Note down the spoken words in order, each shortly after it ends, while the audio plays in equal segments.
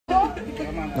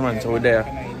No man, so we're there.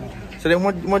 So then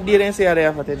what day they say are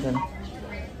there for 10?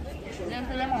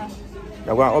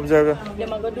 They're going to observe you? They're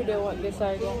going to do the work this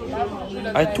side.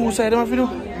 I two sides them have to do?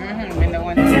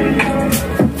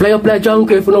 Fly up like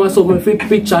junkie if you know so my fit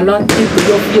picture lot tip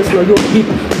your face now your hip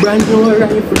brand new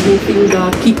rifle me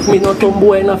finger kick me no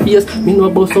tumbo in a face me no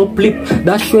bust up lip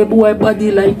that show boy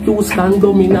body like you stand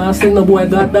up me nah say no boy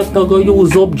got doctor go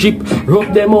use up jeep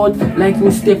rub them out like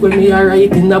mistake when me a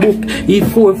write in a book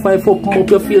if 4 or 5 up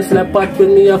your face like pot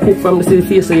when me a cook from the same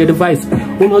face of your device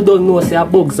who no don't know say a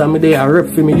bugs and me they a rep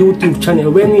for me YouTube channel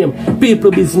when name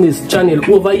People Business channel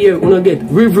over here you no get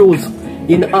reviews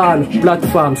in all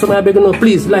platforms. So I beg you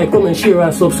please like, comment, share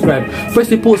and subscribe. Press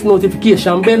the post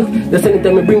notification bell. That's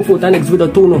anytime I bring forth the next video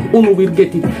to know who will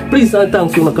get it. Please and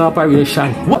thanks to my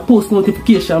corporation. What post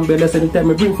notification bell? That's anytime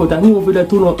I bring forth a new video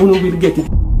to know who will get it.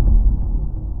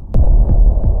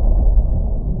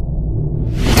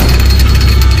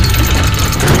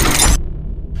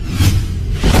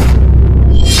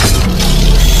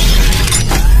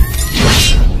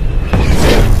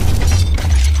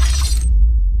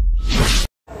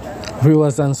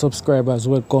 Viewers and subscribers,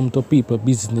 welcome to People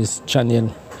Business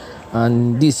channel,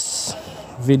 and this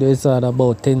video is all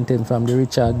about 1010 from the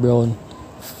Richard Brown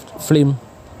film.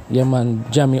 Yeah man,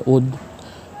 Jamie Hood.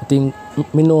 I think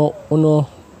me know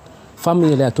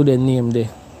familiar to the name there.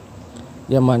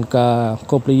 Yeah man, cause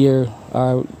couple of years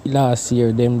or last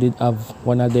year them did have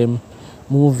one of them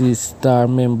movie star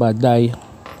member die.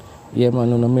 Yeah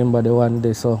man, I remember the one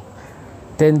day. So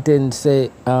 1010 say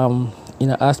in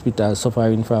a hospital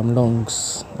suffering from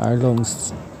lungs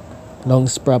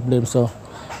problem. So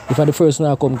if you're the first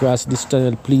now come across this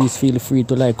channel, please feel free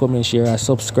to like, comment, share and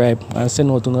subscribe and send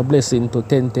out a blessing to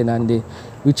 1010 and the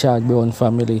Richard Brown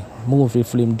family movie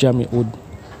film Jamie Hood.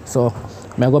 So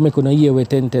I'm going to make you hear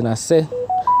what 1010 I say.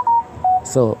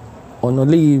 So on no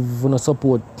leave on no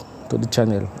support to the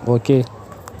channel, okay?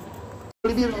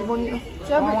 No,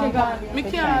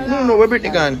 where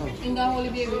Britney gone?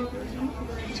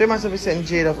 So you must have sent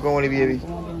Jada for going baby.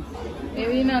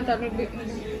 Maybe not talking to Britney.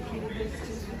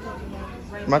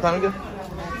 Matanga?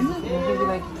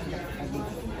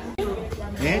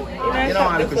 Yeah? You know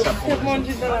what I could shop for?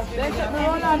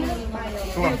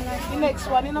 The next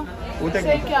one, you know. Who take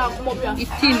it?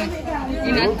 It's tin.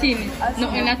 In a tin. No,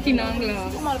 in a tin on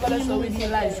glass. Come on, but that's with me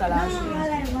like salad.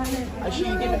 And she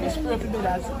gave me the spray of the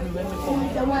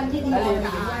when we come.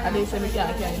 And they said we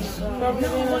can't carry it.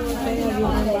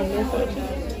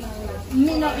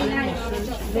 Me not in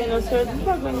they no certain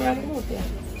when you have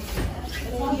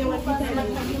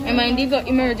I mind they got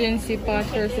emergency part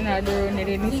first in our door and they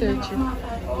didn't search it.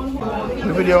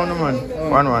 The video on the man.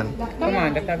 One. Come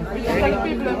on, the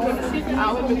people come to see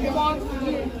and when we come out,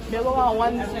 they go on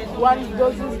one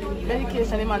dozen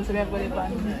medication the man so we have to live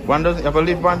on. One dozen, you have to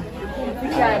live one? We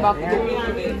carry back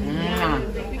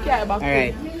We carry back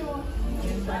Alright.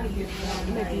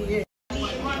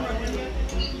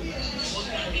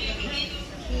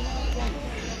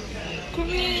 Come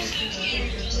here.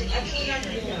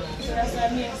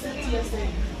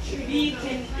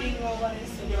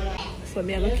 So I'm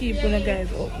going to keep the guys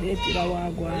updated on what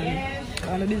I'm going.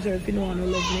 I don't deserve to know one who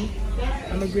love me.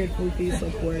 I'm grateful for your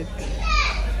support.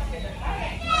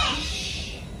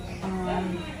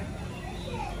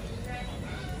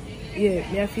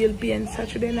 Yeah, I feel pain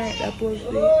Saturday night. That was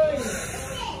the...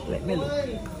 Let me look.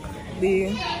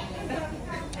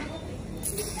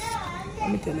 Let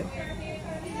me tell you.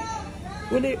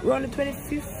 Around the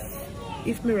 25th,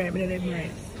 if me right,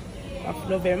 of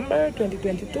November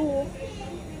 2022.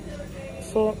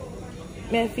 So,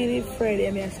 I feel it Friday,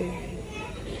 I say,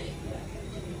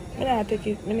 I don't take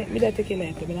it lightly, I don't take it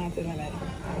lightly.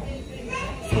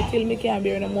 So, till me can't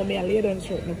bear no more, I lay down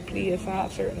certain place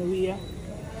and certain way.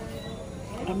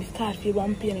 And I start to feel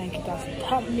one pain like it has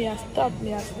stopped me.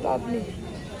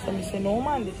 So, I say, no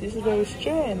man, this is very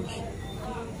strange.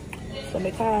 So,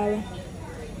 I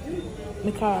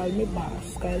call my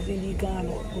boss because he gone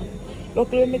out.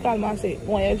 Luckily, I call him and say,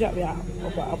 oh, you drop me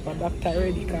up a doctor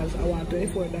ready because I want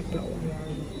 24 doctor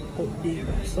up there.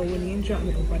 So when he drop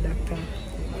me up a doctor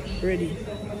ready,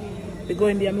 they go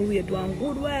in there and wait one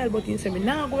good while, but he said,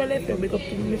 nah, go left you, because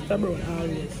Mr. Brown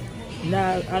always.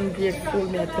 Nah, I'm grateful,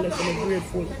 I tell you, I'm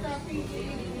grateful.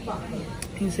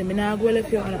 He said, nah, go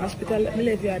left you in the hospital, let me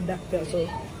left you a doctor. So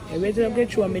I wait till I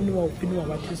get you and I know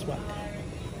what is what.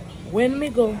 When me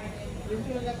go,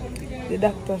 the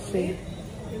doctor say,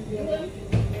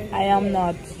 I am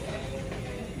not.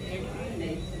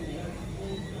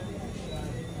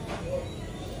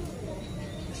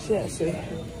 She say,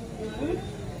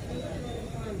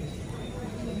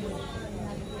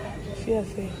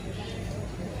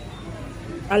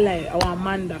 I like our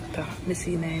man doctor, I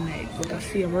see 9 night, but I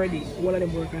see him already. All of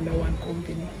them work under one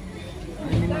company.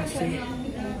 And I say,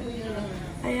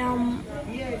 I am.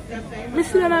 I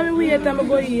sit down and wait and I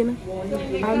go in.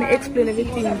 And I explain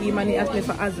everything. He man he asked me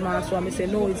for asthma, so I say,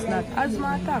 no, it's not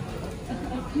asthma attack.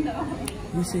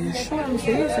 He say, sure? I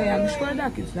say, yes, I am sure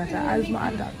that it's not an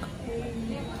asthma attack.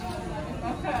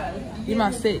 He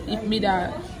must say, if me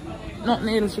that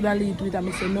nothing else would have lead to it,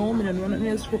 I say, no, I don't know nothing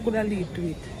else could have lead to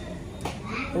it.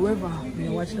 However, I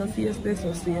watch no face this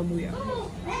or same way.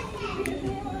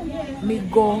 Me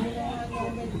go.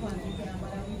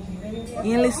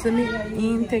 He listen me,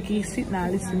 he take his sit now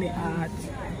listen me heart.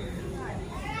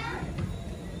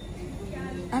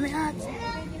 And my heart,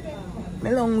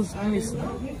 my lungs and listen.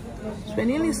 So when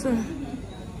he listen,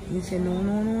 he say no.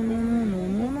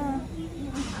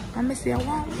 And I say,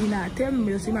 wow, he not tell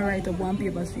me, just see me write up one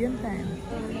paper same time.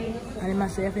 And he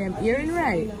must say, if I'm hearing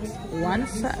right,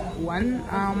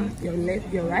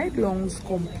 your right lungs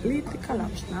completely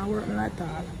collapsed, not working at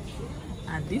all.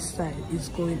 And this side is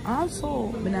going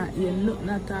also, but not hear nothing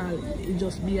at all. It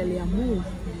just barely a move.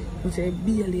 We say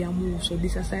barely a move. So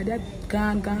this side that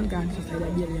gone. This side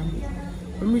that barely a move.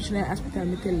 When we reach the hospital,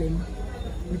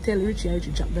 I tell Richie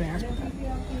jump down the hospital.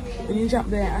 When you jump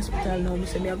down the hospital now, I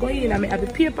say, I go in and I have a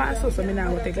paper, so I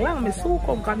now take long. I so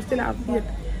come, because I still have faith.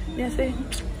 I say,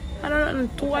 I don't know,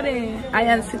 two of them,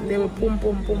 I sit there with pum.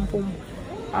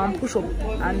 And push up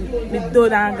and me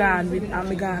done and gone with and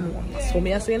me gone home. So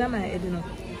me I say in my head, you know.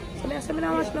 So me I say me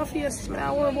not watch no face, me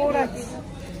not worry about that.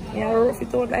 Me I rough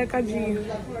it out like a G.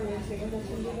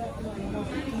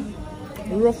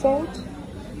 Rough out?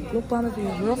 Look on the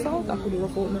face, rough out, I could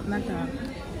rough out nothing at all.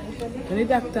 When the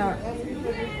doctor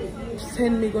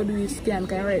send me go do his scan,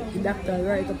 can I write the doctor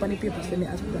write up on the paper, send me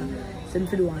hospital, send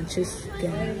me to do one chest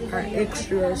scan or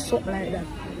X-ray or something like that.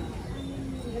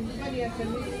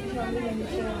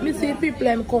 Me see people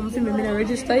them come to me, I don't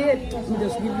register yet. Me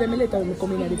just give them a letter when I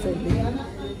come in at the front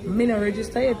door. Me don't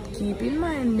register yet. Keep in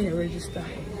mind, me don't register.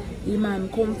 The man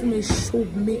come to me,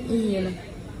 shove me in.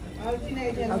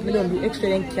 As me don't do extra,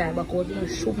 then care back out. You know,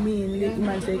 shove me in. The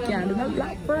man say, can't do no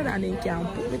black further and then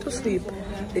can't put me to sleep.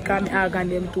 They call me organ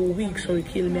them 2 weeks, so they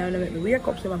kill me and they make me wake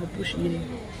up, so I have to push in.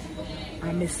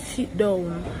 And me sit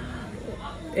down.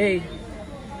 Hey,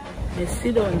 me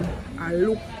sit down and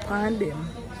look on them.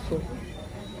 So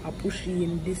I push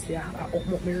in this year, I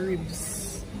open up my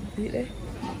ribs. See there?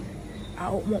 I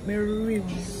open up my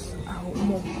ribs. I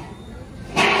open up.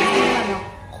 I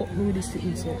cut me with the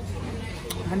sitting so.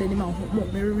 And then I open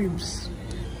up my ribs.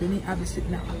 Then I have the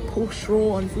sitting, I push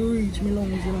round to reach my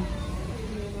lungs, you know.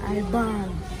 I ball.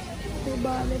 Me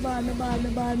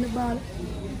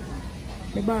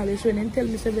ball is when they tell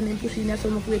me 7 and push in, so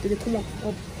I'm going to come up.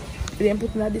 Then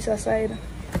put me on this side.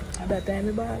 At that time,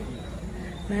 I ball.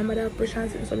 My mother pressure,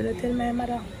 so I tell my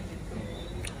mother.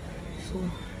 So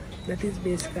that is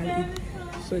basically it.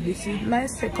 So this is my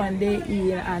second day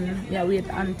here, and I wait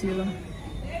until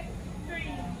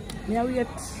I wait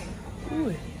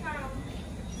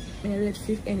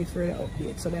if any further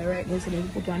update. So that right now, so they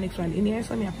put one next one in here.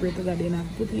 So I pray to God then I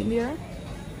put it in there.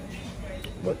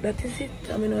 But that is it.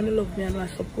 I mean, only love me and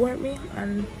support me,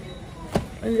 and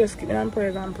just keep me on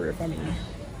prayers and pray for me.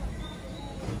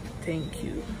 Thank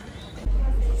you.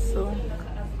 So,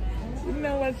 you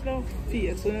know what's no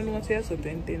fear, so you know what's here, so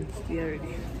intense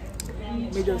already.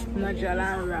 Me just natural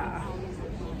and raw.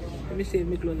 Let me say,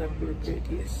 me close up appropriate,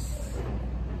 yes.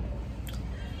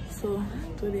 So,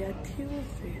 today is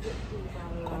Tuesday.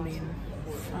 Coming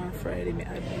on Friday, me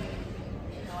admin.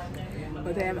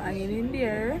 But I am hanging in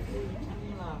there.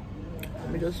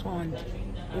 I just want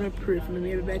to pray for me.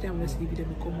 Maybe by the time I sleep, it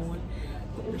will come on.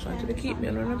 I just want to keep me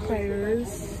on the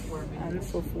prayers and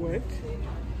so forth.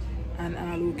 And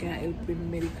all who can help with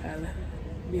medical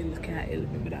bills can help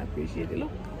me, but I appreciate it.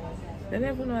 Look, they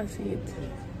never know I see it.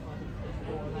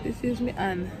 This is my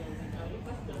hand.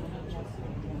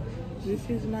 This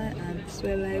is my hand.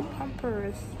 Swell like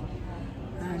Pampers.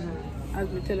 And as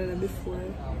we tell them before,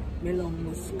 my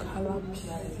lungs collapse.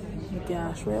 You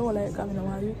can't show you like coming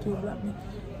on YouTube like me.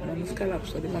 Lungs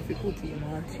collapse, so they have to put in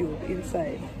one tube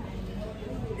inside.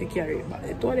 They carry it back.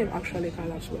 They told them actually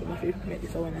collapse, but they have to make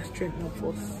this one strengthen up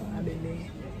first, and then they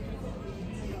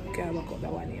carry back up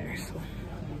that one here. So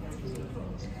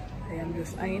I am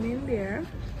just hanging in there.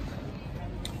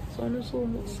 So no so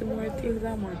much similar things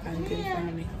and more content for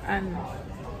me. And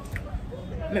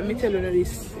let me tell you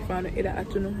this, if I don't eat that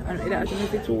afternoon, and eat that afternoon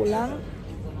for too long,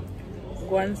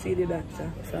 go and see the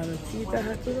doctor. If I don't eat that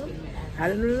afternoon, I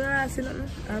don't know I see nothing.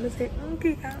 I don't say,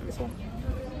 okay, can't be so.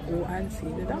 Go and see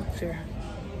the doctor.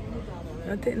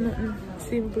 Don't take nothing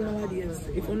simple nowadays.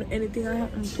 If anything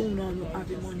happen to you now, you have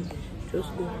the money,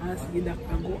 just go and see the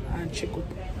doctor, go and check up.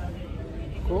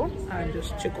 Go and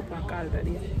just check up and call that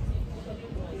day.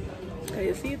 Can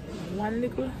you see it? One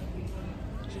little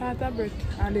short of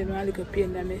breath and then one little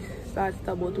pain that me start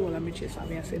about all of my chest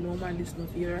and I say, no man, this not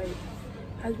feel right.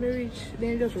 As me reach,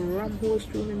 then just ram holes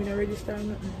through me, I not register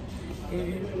nothing.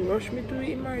 Rush me to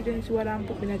the emergency what I'm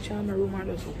put me in a chamber room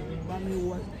and just ram me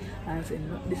was and say,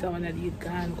 no, this is one of the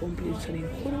gone complete, so they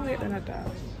couldn't wait on at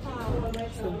all.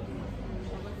 So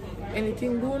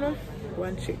anything going on,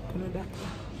 one check on the doctor.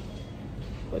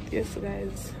 But yes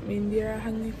guys, me in there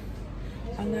hanging.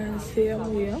 I'm going to stay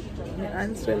on here. My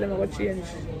hands swell, I'm going to change.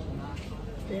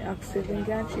 They accept them,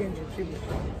 can't change it.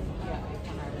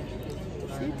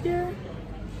 See it here?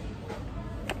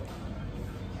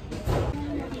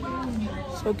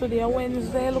 So today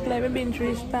Wednesday, look like I've been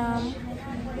through this time.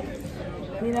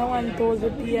 I don't want to the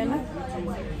pain.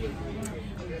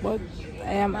 But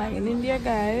I am hanging in there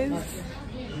guys.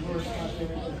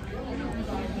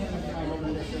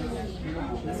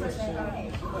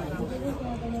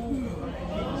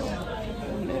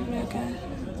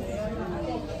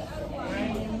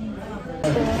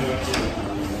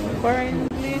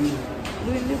 Currently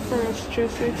doing the first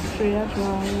stress history as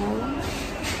well.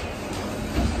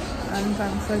 And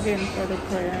thanks again for the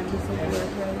prayer and the support.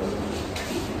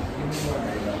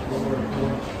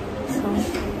 So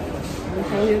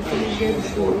before you get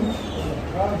through,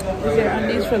 and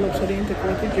these fellows are going to go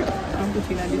to drip and put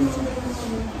in this.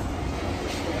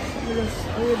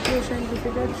 I will patient to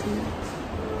figure it through.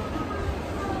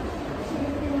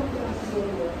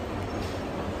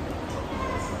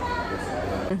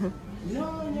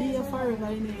 Be a forever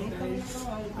in here, guys.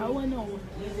 I want to know.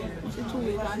 What's the 2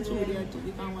 days and 2 days to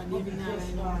become 1 day in I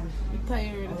know. I'm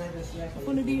tired. I'm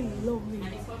going to be love me.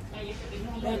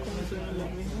 They're going to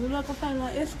love me. We're not going to find an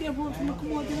escape route for me to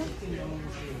come out here.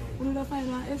 We're not going to find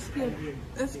an escape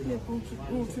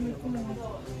route for me to come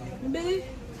out. Baby?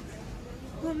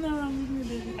 Nothing wrong with me,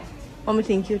 baby. I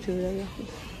think you too, yeah.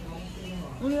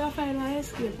 We're going to find an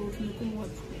escape route for me to come out.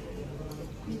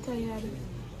 I'm tired.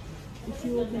 If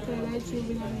you open the light, you'll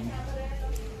be on me.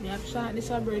 I have shot this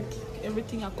a break.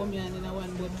 Everything I come here and in a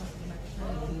one button.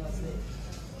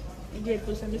 I'm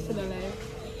grateful that I'm still alive.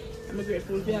 I'm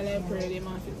grateful for all the prayer them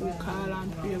and people who call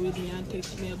and pray with me and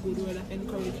text me a good word of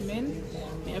encouragement.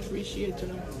 I appreciate you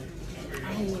know,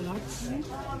 a whole lot.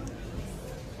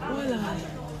 Well,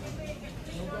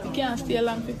 you can't stay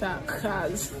long for that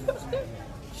because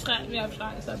me have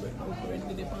shot this a break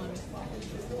already upon me.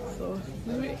 So,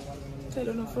 anyway. I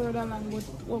don't know further along, but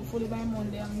hopefully by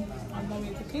Monday I'm on my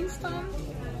way to Kingston,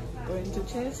 going to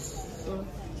chess. So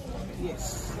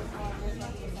yes,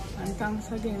 and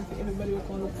thanks again for everybody who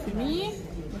come look for me,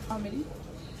 my family.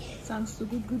 Thanks to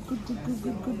good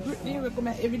Brittany. We come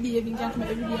out every day, we can come out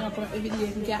every day, we come out every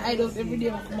day, we can hide us every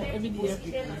day, we come out every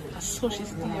day. So she's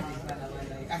still.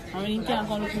 I mean, you can't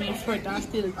come look me first and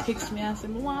still text me and say,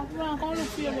 I want to come look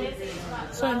for you,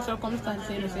 but certain circumstances,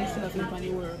 you know, so still have people in the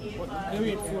world. But I'm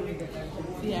grateful.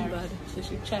 Yeah, God. So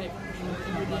she tried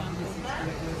every day and this.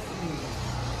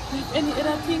 If any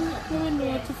other thing you will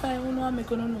know to find, you know, I'm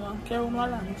going to know, carry on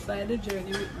alongside the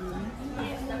journey with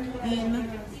me in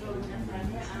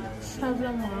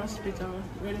Savlamore Hospital,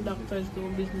 where the doctors do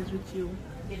business with you.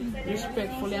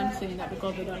 Respectfully, I'm saying that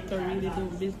because the doctor really do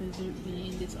business with me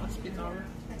in this hospital.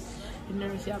 The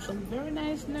nurses have some very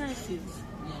nice nurses,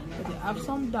 but they have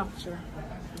some doctor.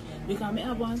 Because I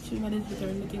have one treatment, is there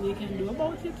anything they can do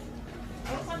about it?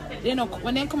 You know,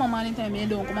 when they come on morning time, they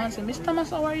don't come and say, Mr. Thomas,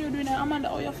 how are you doing? Amanda,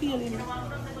 how are you feeling?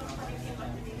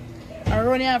 I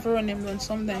run have to run them down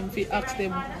sometimes if you ask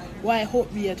them why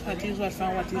hope be at what is what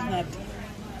from what is not.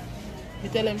 I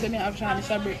tell them, I have Shani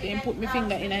Sabret, they put my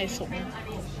finger in a something.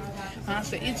 And I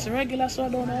say, it's regular, so I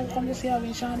don't know how come to see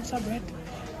having Shani Sabret.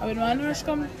 And when my nurse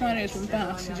come, my nurse will put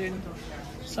oxygen.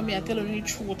 So I tell them the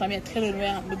truth, and I tell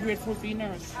them I'm grateful for the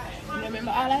nurse. You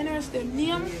remember all I nurse them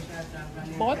name,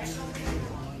 but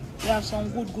you have some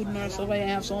good nurse over here.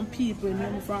 You have some people you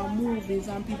know from movies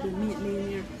and people meet me in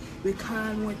here. We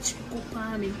can't check up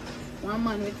on me. One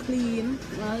man we clean,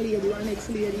 one lady, one next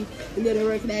lady, the lady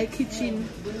work in the kitchen.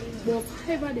 About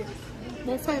 5 of them.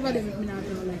 About 5 of them if I not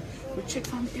tell you. We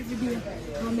check on me every day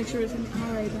and make sure it's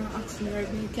alright and ask me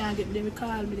everything. You can't get me, they will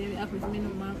call me, they will ask me for me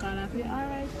number and call and say,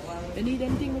 alright. They need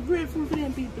anything, we're grateful for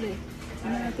them people there.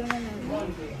 And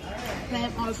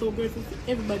I'm also grateful for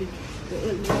everybody that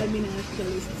help me while being in the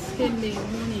hospital is sending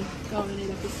money because we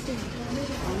need to send.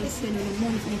 And we send them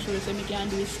money to make sure so we can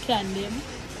do is scan them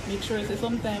make sure that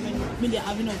sometime when we don't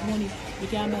have enough money, we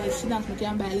can buy snacks, we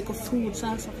can buy like fruits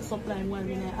and stuff to supply while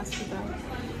we're in the hospital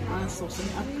and stuff. So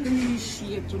I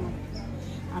appreciate you.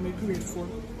 I'm grateful.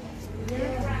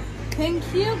 Thank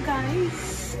you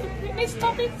guys. Let's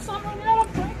stop it. Someone will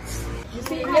breaks. You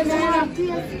see, they're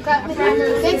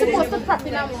supposed to prop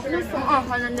it out.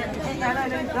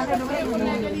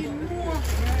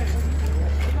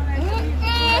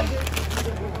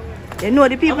 You know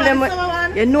the people them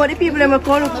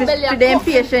come look for them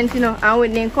patients, you know, and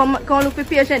when they come look for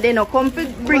patients, they don't come to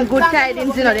bring good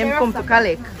tidings, you know, them come to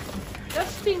collect.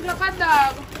 Just think like a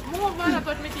dog. Move on and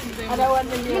touch me things. You know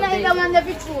the one that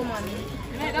be true, man.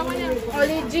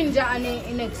 Only ginger and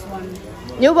the next one.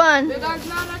 You want? Because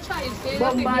now I try it.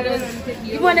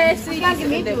 You want to see? You can give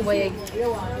me two.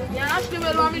 Yeah, actually,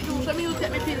 well, want me to, so me you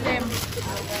take me pill them.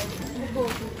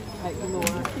 Like, you know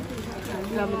what?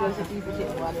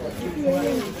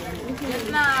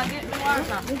 Nah, get me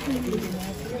water.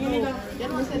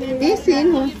 You see,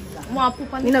 no?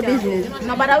 You know business.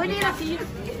 No, but I will need a tea.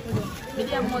 Me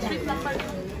have more sweet number.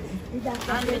 And me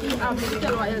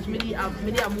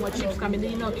have more chips. Because me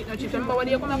not eat no chips. Remember when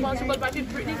you come and go to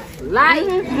pretty? Lie.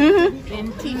 Then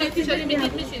it is a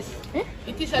limited, Mrs.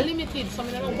 It is a limited. So I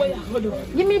don't know what you do.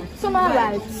 Give me some more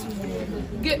lights.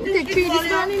 Get the tree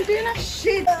this morning, Tina.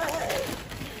 Shit.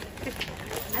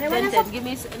 Give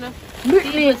me enough.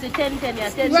 It's a 10, yeah.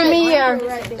 10. Give me here.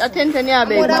 A 10, yeah,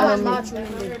 baby.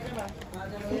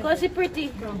 Because she's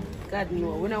pretty. God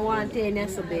no, we don't want 10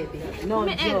 years so baby. No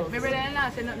jokes.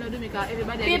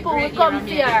 People will come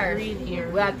here.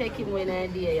 We are taking one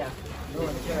idea, yeah. No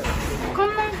jokes.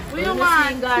 Come on, we don't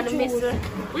want.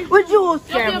 What juice?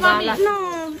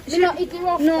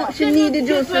 No, she need the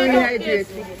juice to rehydrate.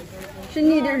 She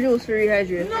need the juice to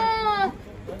rehydrate. No.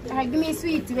 Give me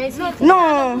sweet, sweet.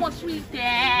 No. More sweet.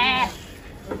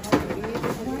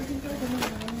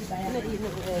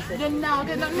 Then now,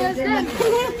 get that meals then.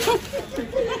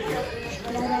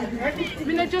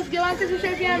 We not just get one to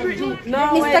shake and Britney. No,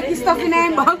 Mr. Stuff in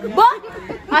a bag. But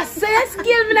I say a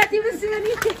skill, me not even see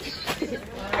anything.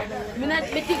 Me not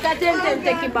me think I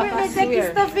take it back. I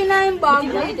swear. Stuff in a bag.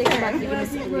 Take it back.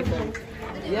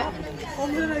 Yeah. I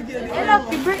love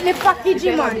the Britney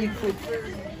packaging, man.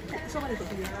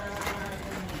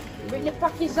 Britney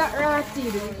package that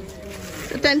rotted.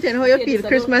 So 10, how you feel?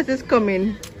 Christmas is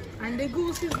coming. And the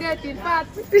goose is getting fat.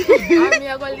 And me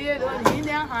are going to lay down in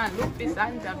their hand. Look for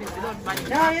Santa.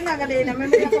 No, you're not going to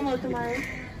remember to come out tomorrow.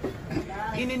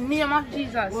 In the name of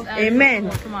Jesus. Amen.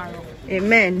 Tomorrow.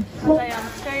 Amen. I am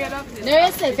scared of this. No,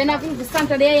 yourself, you're not going to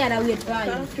Santa there, you're wait for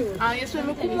you. And you say,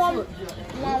 me come home.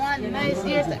 I want nice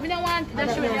ears. I don't want that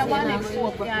show you want next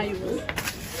soap you can use.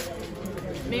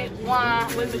 Me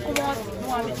want, when me come out, I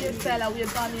want me hairstyle away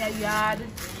from me a yard.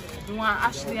 I want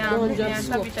Ashley and me and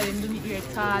Savita them do me ear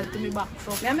tall to me back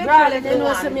so. You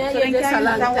know, so me and just a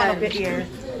long time. You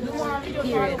want me just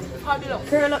want to fabulous.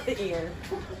 Curl up the ear.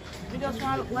 We just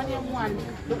want to look when you want.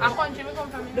 A country we come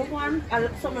from. The one,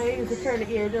 somewhere you use to turn the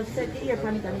ear, just set the ear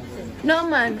from it and it's No,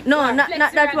 man. No, not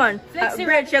that one.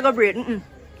 Braid, she go braid.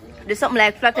 There's something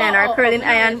like flat iron or curling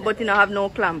iron, but you don't have no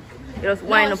clamp. You just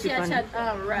wind up it on.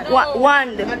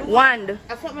 Wand.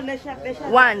 something they shop.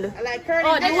 Wand. Like curling.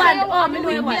 Oh, the one. Oh, me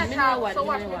know one. So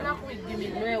what we not with give me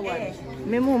no one.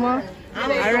 Me mama.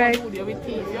 Alright. You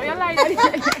like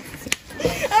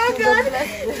Oh God.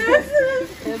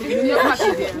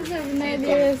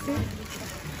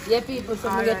 Yeah, people,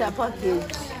 so we get a package.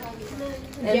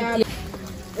 Yeah.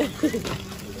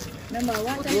 Remember,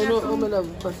 one time You know how many love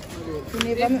pass.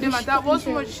 that was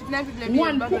so much never let me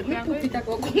one put me put it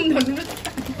go come down.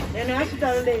 Then I have to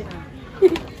tell them.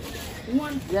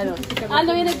 One. I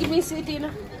know you don't give me sweet, you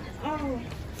know. Oh.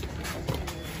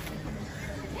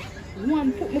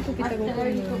 One put me put it go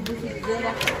come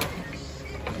down.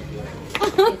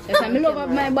 Yes, I love up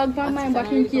my bag for my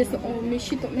back in case me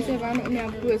shit up myself and me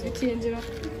have clothes to change, you know.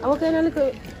 I want kind of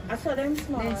look. I saw them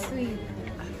small. They're sweet.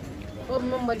 Oh,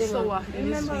 remember them.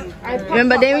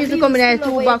 Remember they used to come in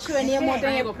 2 box.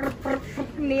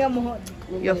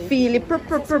 You feel it.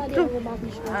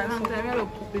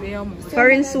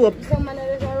 Foreign soap.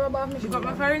 You got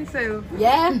my foreign sale.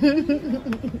 Yeah.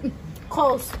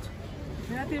 Coast.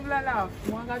 I think I laugh.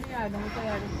 One got me out, I'm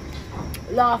tired.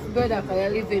 Laugh better for your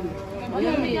living. What do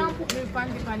you mean? Put me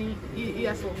panty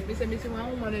ear soap. They say, one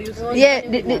woman used to. Yeah,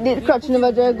 the crotch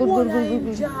never dry.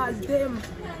 Good. Jazz them.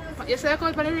 You say I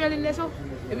call for the real in there, so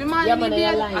if you man in the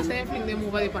bed, I say I fling them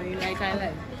over the panty like I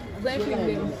like. I say I fling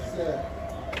them.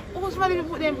 Who's man if you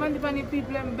put them panty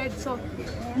people in bed, so?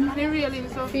 And the real in,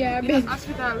 so? In the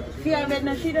hospital. Fear bed,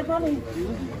 no she the funny.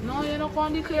 No, you don't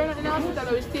come declare in the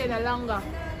hospital, we stay there longer.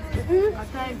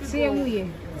 At time people. Same way.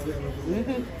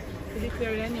 To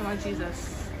declare the name of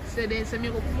Jesus. So they say me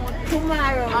go come out.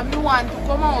 Tomorrow. And me want to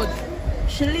come out.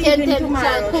 She leaving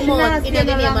tomorrow. Come She out not in the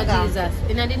stay name of longer. Jesus.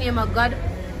 In the name of God,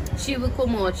 she will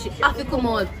come out. She have to come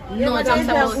out. Yeah, No but talks I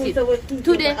about have it. to wait till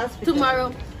Today, the hospital.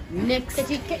 tomorrow, next Catch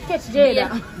day,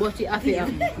 Jada. but she have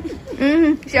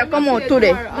to. She'll come out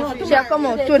today. She'll come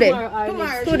out today.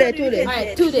 Tomorrow. Today.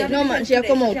 Alright, today. No man, she'll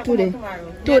come out today. She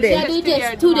Today. do the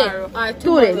test today. Or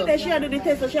Today. Today she do the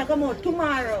test, so she'll come out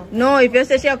tomorrow. No, if you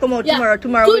say she'll come out Yeah.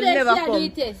 tomorrow will Today never she'll do come. the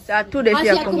test. So today And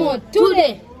she'll she'll come out.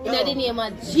 today. In the name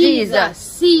of Jesus. Jesus.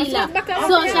 Seal her.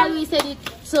 So shall we say it.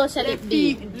 So shall it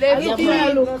be. Let As me a be.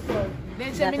 man.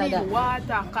 Then say me That. need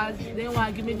water because they want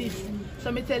to give me this.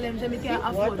 So me tell them say me can't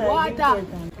afford water.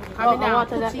 Because me now water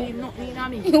put that- in nothing in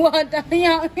me. Water,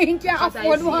 yeah, you can't Because I see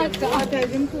them. Water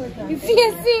is important.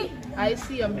 see. I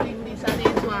see them bring this and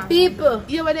this one. People.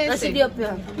 You what they That should be say? up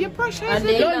here. Your pressure And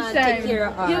is they a bit. not take care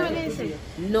of You what her. they say?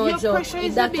 No Your joke. pressure The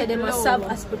is a doctor bit them a low. Sub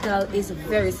Hospital is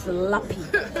very sloppy.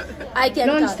 I can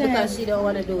talk because she don't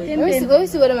want to do it. Go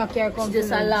see what them care She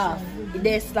just a laugh.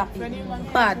 They're sloppy.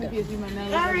 Bad.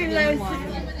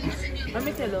 Let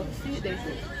me tell you, see this.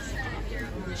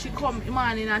 She come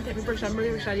morning and take me pressure, my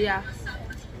pressure there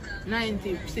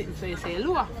 90 sitting, so you say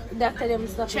lower. Doctor them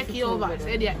stuff. Check you over,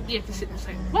 say there 80 sitting,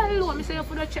 say well low. Me say you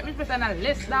could check me pressure in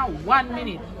less than 1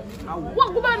 minute. I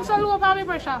walk go back so low for my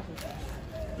pressure.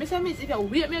 Me say miss, if you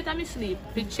wait me till me sleep,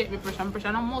 you check my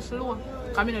pressure not most low.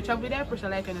 Cause me no travel with that pressure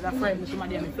like another friend,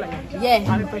 somebody me fly. Yeah. And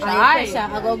my pressure And high. your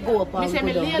pressure I go up Me and say go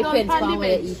me down. lay down Depends on on the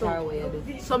where bed, you eat or where you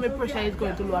do. so my pressure is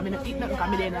going to low. I mean, not eat nothing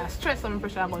because me then stress, so my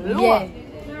pressure going lower.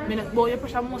 Yeah. Me not, but your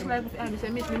pressure most likely, I say,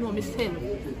 miss, me know myself.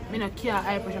 Me not care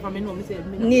high pressure, for me know myself.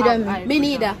 Me Neither have high Me pressure.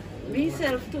 neither. Me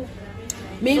self too.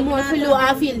 Me more feel low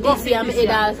and feel dizzy and my head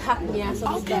all hack me and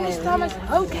some Okay, Miss style. Thomas,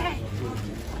 okay.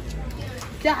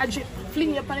 Yeah, drip,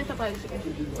 fling your panty up.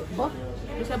 What?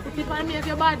 Me say, put it on me if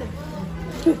you're bad.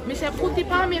 Me say, put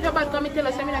it on me if you're bad, because me tell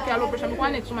her, say, me not care low pressure. Me go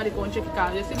and let somebody go and check it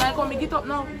out. You see, I come, me get up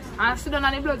now, and sit down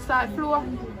and the blood start flow.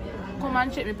 Come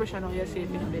and check me pressure now, you see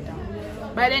if it's better.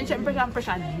 By then check my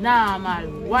pressure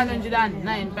normal,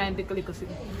 109 tickle. Me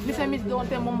say, miss, don't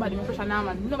tell somebody my pressure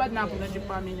normal. Nobody now put a drip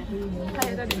on me.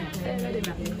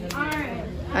 Alright.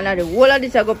 And the whole of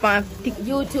this I go on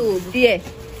YouTube. yeah.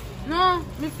 No,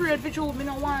 me afraid for you, me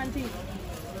don't want it.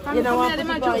 You don't want to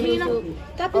put it on YouTube.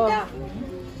 Tap it up.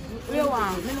 We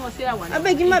want, me know say I want. I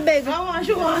beg you, my beg. I want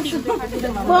you. You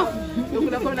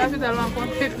could have come down to the long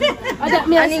contact.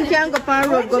 And him can go on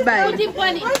road, go by. Put it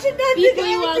on it. People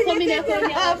you want come in here, come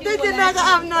here. After the dog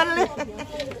have none left.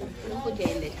 Put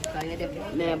it in there.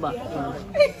 Never.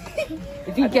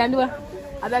 If you can do it.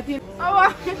 And that thing,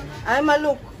 I'm a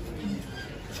look.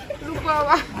 look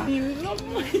over.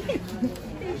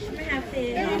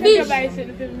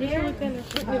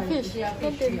 Fish.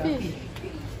 Fish.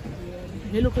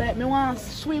 Me look like me want to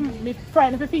swim, me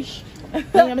frightened for fish.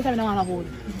 Then me say me don't want to hold.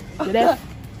 You there?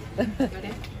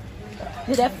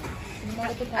 You deaf?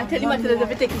 I tell him I tell if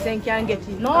you take his and can't get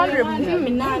it. No, you're one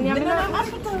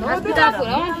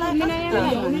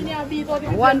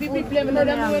people blame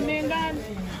them when they gone.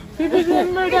 People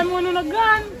blame murder me when they're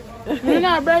gone. You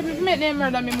know, bribe me make them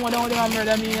murder me more than they want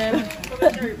murder me.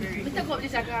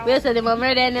 We said they were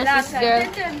murdering your sister.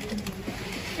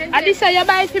 And this is your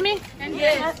buy for me?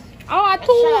 Yes. Oh,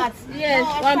 two. Yes,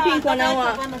 one pink and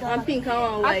one pink and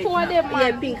one white. I told them,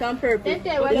 man. Yeah, pink and purple. The The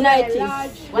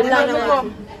 90s. The long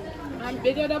one. I'm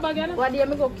bigger than bag, you know? One day I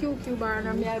go QQ bar and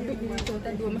I'm like, big little out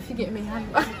and do, I forget my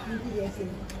hand.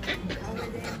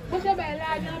 But you buy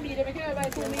large and medium, you can't buy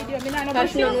two medium. Me not know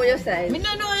Because you don't know your size. Me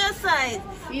don't know your size.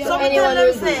 Yeah. So me Anyone tell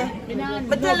will them say, Me not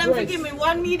but know tell them to breast. give me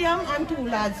one medium and two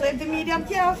large. So if the medium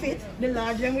can't fit, the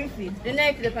large one will fit. The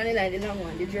 90 the funny line, the long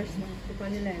one, the dress one. The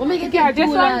funny line. We make it Yeah, too just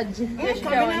one. large. Yes, she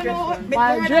can one dress one.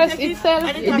 While dress itself,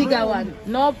 A bigger one.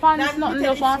 no pants, nothing,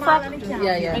 just one frock.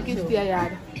 Yeah, yeah. Make it stay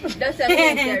yard. That's a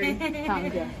military.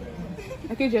 Thank you.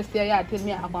 Make it just stay yard till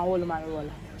me have a whole man roll.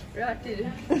 Ratted.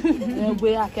 The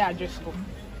way I can dress go.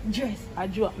 Dress. I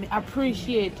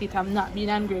appreciate it. I'm not being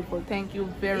ungrateful. Thank you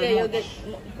very Yeah, you much. get a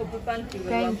couple panties.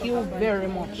 Thank you very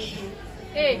much.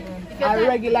 Hey, A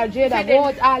regular Jada go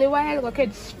out all the while, go catch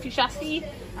fish a sea,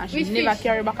 and she Which never fish?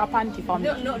 carry back a panty for me.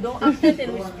 no, don't upset it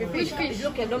with fish. Fish.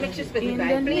 Look, don't make you spit it In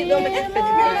right. the Please don't make you spit it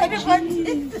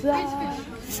right.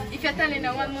 Jesus. If you're telling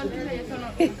her 1 month, you turn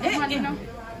up. You know.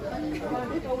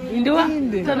 You do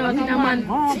it? Turn out in a man.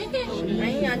 Oh. And you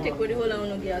can't take with the whole of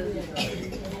no girl.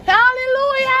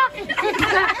 Hallelujah!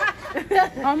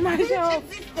 I'm myself.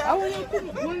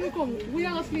 When we come, we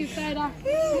are sleep inside her.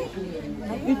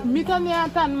 If me and the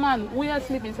tan man, we are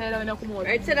sleep inside her when I come out.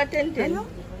 Right, so that 10.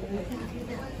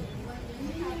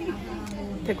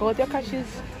 take out your cashes.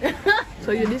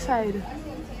 So you decide.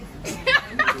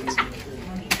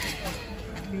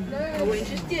 When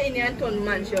she stay in here and turn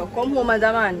man, she'll come home as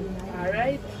a man.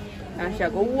 Alright. And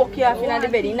she'll go walk you off in the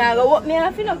bed. You know, go walk me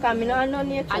off, you know, because I don't know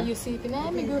nature. Are you sleeping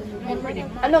there? Me good.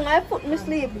 I don't I put me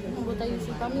sleep. But are you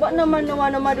sleeping? But no man, no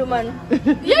one, no madu man.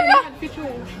 Yeah.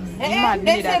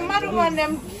 They say madu man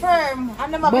them firm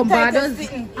and them have tight to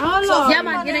sitting. Yeah,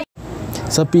 man. You know.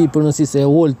 So people know see say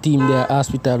whole team there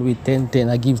hospital with 10-10.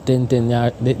 I give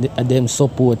 10-10 them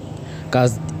support.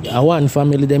 Cause I one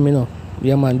family them, you know.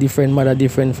 Yeah man, different mother,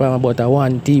 different family, but a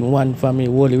one team, one family,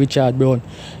 whole Richard Brown,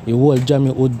 the whole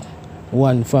Jamie Hood,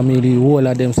 one family, whole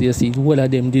of them, so you see, whole of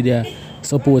them did their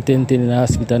support 10-10 in the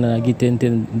hospital and I give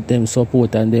 10-10 them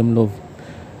support and them love.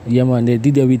 Yeah man, they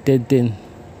did it with 10-10,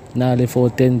 now they for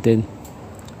 10-10.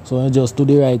 So I just do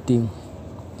the right thing,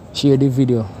 share the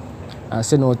video, and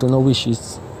send out no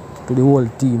wishes to the whole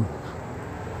team.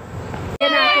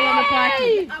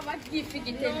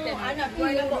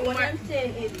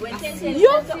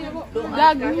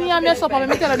 Dog, me and mess up and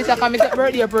me tell her this because it's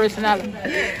birthday personal.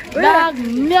 Dog,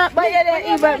 me but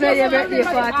you birthday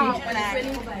party.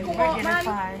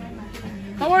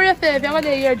 How are you say if you have a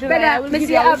day here July? I will give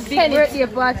you a big birthday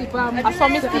party for me. I saw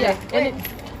me stay.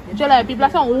 July people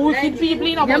are some wicked people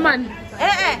in. Yeah man.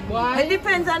 It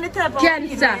depends on the type of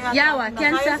cancer. Yeah, what?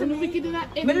 Cancer.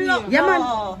 Yeah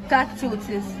man. Cat tooths.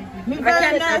 Me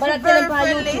very nice, very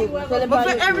friendly. But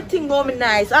for everything going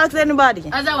nice. Ask anybody.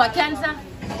 As our cancer?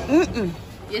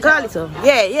 Yes, call it so.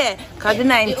 Yeah. Cause the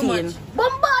 19.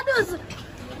 Bombardos!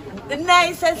 The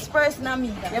nicest person I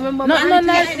meet. No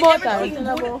nice about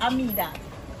I meet that.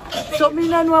 So me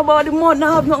don't know about the month.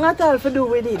 I have nothing at all to do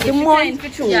with it. The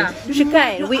month. Yeah. She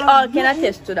kind. We all can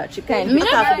attest to that. She kind. Me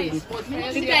not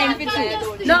She kind for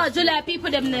true. No, July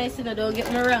people them nice, you know, don't get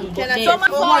me wrong. So my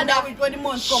father, where the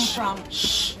month come from?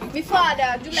 My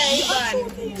father, July is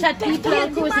born. Chat people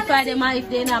and crucify them if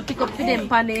they not pick up for them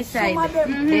on their side.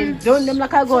 They drown them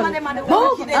like a gun.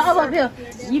 Boom! I have up here.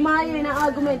 You might in an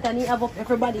argument and he have up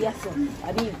everybody else.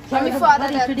 I mean, carry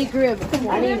everybody to the grave.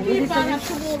 I mean, this is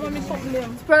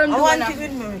I want you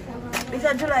with me. It's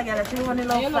a July girl, she want to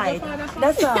love fight.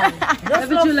 That's all.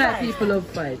 Every July people love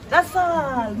fight. That's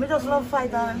all. Me just love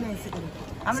fight and basically.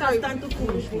 I'm not stand to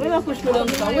push. We don't push me down.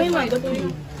 Where you want to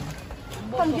go?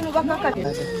 Come give me back my cat.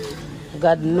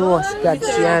 God knows, God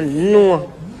can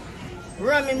know.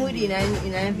 Run me with in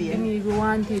a vein.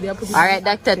 Alright,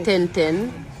 Dr.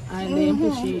 10-10.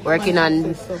 Working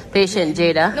on patient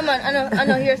Jada. No man, I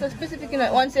know here's so specific, you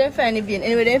know, once they find the vein,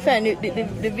 anyway they find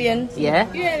the vein. Yeah?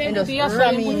 And just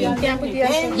ram in.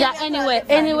 yeah, anyway.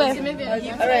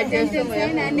 Alright, there's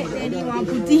somewhere.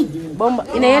 Bomba.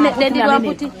 In a net, then they want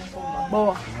put it.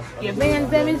 But your veins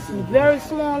them is very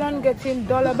small and getting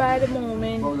duller by the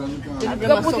moment. You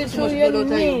can put it through your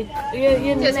neck.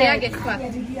 Just say I get fat.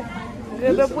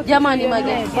 Yeah man, you might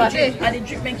get fat. And the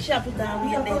drip make sure put down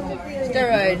with them.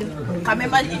 Steroid. Come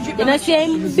remember the drip. You know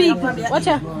shame big. Watch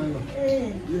out.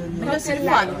 Me no see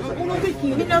fat.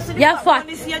 You're fat.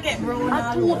 You see you get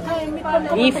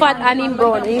brown. He fat and him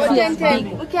brown. He feels big.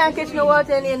 We can't catch no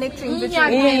water in the neck thing.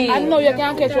 I know you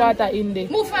can't catch water in there.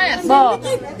 Move fast.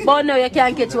 But no, you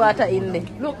can't catch water in there.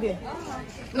 Look there.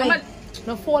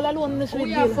 No fall alone in the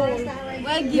sweet bill.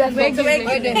 Where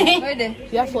there?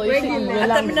 Yeah, so you see in the I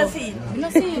lamp. me no see. You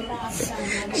see?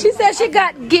 She said she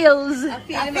got gills.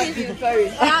 Yeah,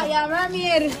 ram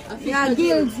here. Yeah,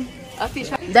 gills.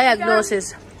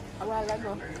 Diagnosis.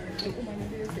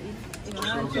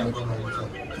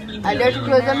 Are there to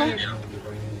close them?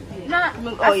 Nah,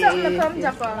 Oh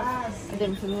yeah.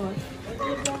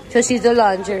 so she's the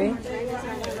laundry.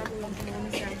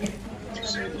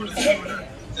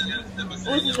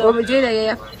 Over Jada,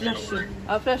 yeah,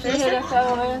 flash in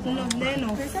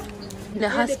the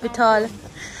hospital.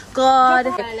 God,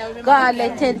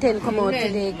 let 10-10 come out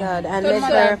today, God, and let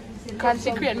her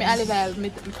Consecrate me olive oil. My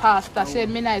pastor said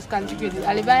me nice consecrate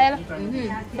olive oil.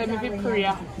 For me to pray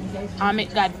and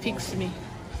make God fix me.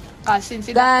 Because since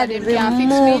God them can't fix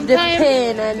me remove in the time,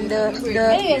 pain and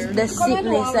the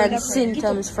sickness and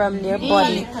symptoms from their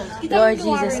body. Lord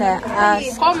Jesus, I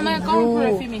ask come pray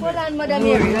for me.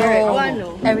 you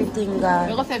know everything, God,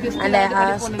 and I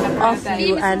ask of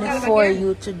you and for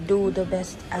you to do the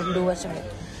best and do what's right.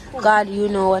 God, you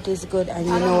know what is good and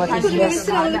you know what is best.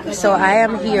 So I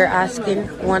am here asking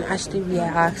one Ashley, we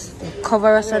ask to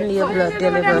cover us under your blood,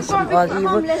 deliver us from all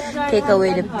evil, take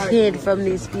away the pain from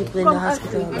these people in the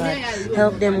hospital, God.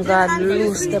 Help them, God,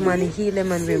 loose them and heal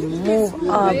them and remove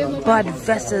all bad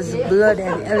vessels, blood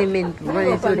and element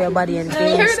running through their body and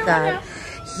veins, God.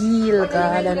 Heal,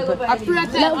 God, and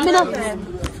let me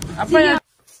know.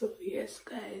 So yes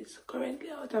guys, currently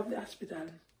out of the hospital,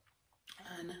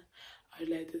 and I'd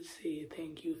like to say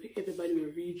thank you for everybody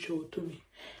who reach out to me,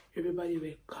 everybody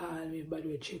will call me, everybody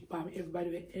will check on me,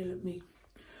 everybody will help me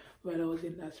while I was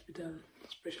in the hospital.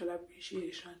 Special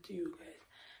appreciation to you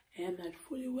guys. I am not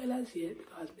fully well as yet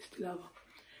because I still have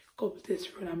a couple tests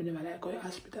for them. I never like how the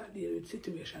hospital deal with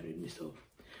situation with me, so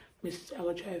I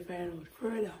will try to find out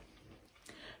further.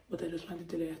 But I just want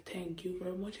to tell you thank you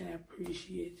very much and I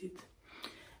appreciate it.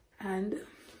 And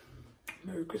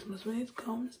Merry Christmas when it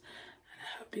comes and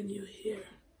Happy New Year.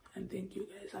 And thank you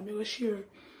guys.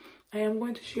 I am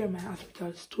going to share my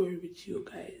hospital story with you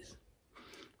guys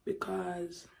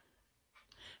because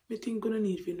I think gonna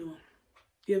need to know.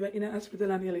 You ever in a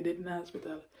hospital and nearly dead in a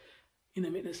hospital? It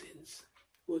don't make no sense.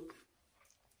 But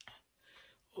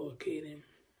okay then.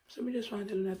 So I just want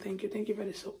to tell you thank you. Thank you for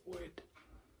the support.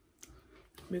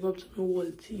 Big up to my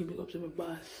whole team, big up to my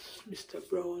boss, Mr.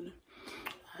 Brown,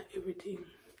 and everything.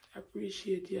 I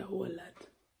appreciate you a whole lot.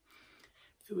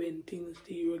 When things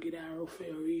stay rugged and rough,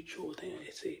 you reach out and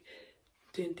you say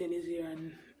 10 is here,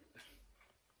 and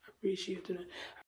I appreciate you.